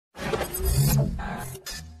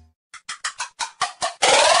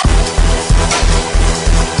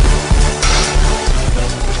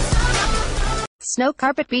Snow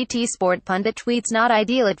carpet. BT Sport pundit tweets not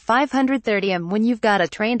ideal at 5:30 am when you've got a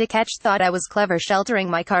train to catch. Thought I was clever sheltering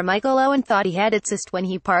my car. Michael Owen thought he had it assist when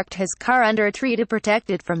he parked his car under a tree to protect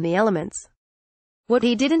it from the elements. What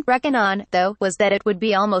he didn't reckon on, though, was that it would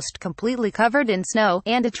be almost completely covered in snow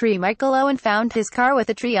and a tree. Michael Owen found his car with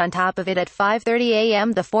a tree on top of it at 5:30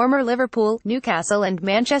 am. The former Liverpool, Newcastle and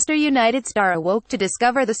Manchester United star awoke to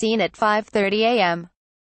discover the scene at 5:30 am.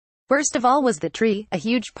 Worst of all was the tree, a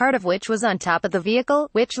huge part of which was on top of the vehicle,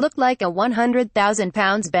 which looked like a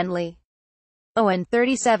 £100,000 Bentley. Owen,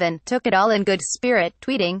 37, took it all in good spirit,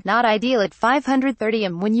 tweeting, "Not ideal at 5:30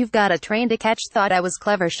 am when you've got a train to catch. Thought I was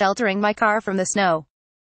clever sheltering my car from the snow."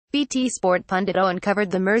 BT Sport pundit Owen covered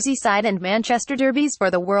the Merseyside and Manchester derbies for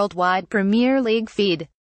the worldwide Premier League feed.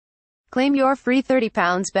 Claim your free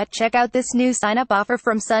 £30 bet. Check out this new sign-up offer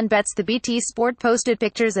from Sunbets. The BT Sport posted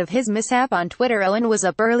pictures of his mishap on Twitter. Owen was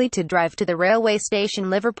up early to drive to the railway station.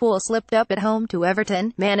 Liverpool slipped up at home to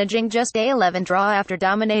Everton, managing just a 11 draw after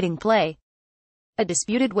dominating play. A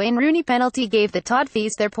disputed Wayne Rooney penalty gave the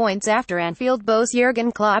Toffees their points after Anfield boss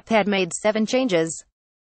Jurgen Klopp had made 7 changes.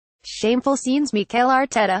 Shameful scenes. Mikel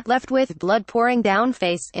Arteta, left with blood pouring down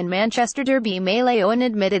face, in Manchester derby melee. Owen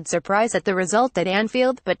admitted surprise at the result at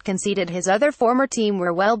Anfield, but conceded his other former team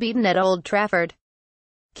were well beaten at Old Trafford.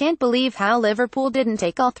 "Can't believe how Liverpool didn't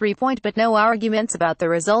take all 3 points, but no arguments about the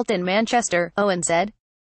result in Manchester," Owen said.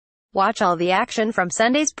 Watch all the action from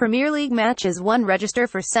Sunday's Premier League matches. 1. Register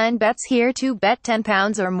for Sunbets here. 2. Bet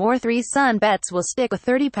 £10 or more. 3. Sunbets will stick a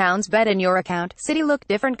 £30 bet in your account. City look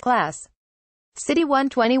different class. City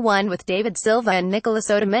 121 with David Silva and Nicolas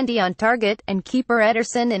Otamendi on target, and keeper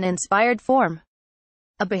Ederson in inspired form.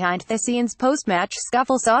 A behind-the-scenes post-match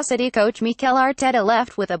scuffle saw City coach Mikel Arteta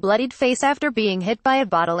left with a bloodied face after being hit by a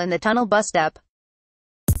bottle in the tunnel bus stop.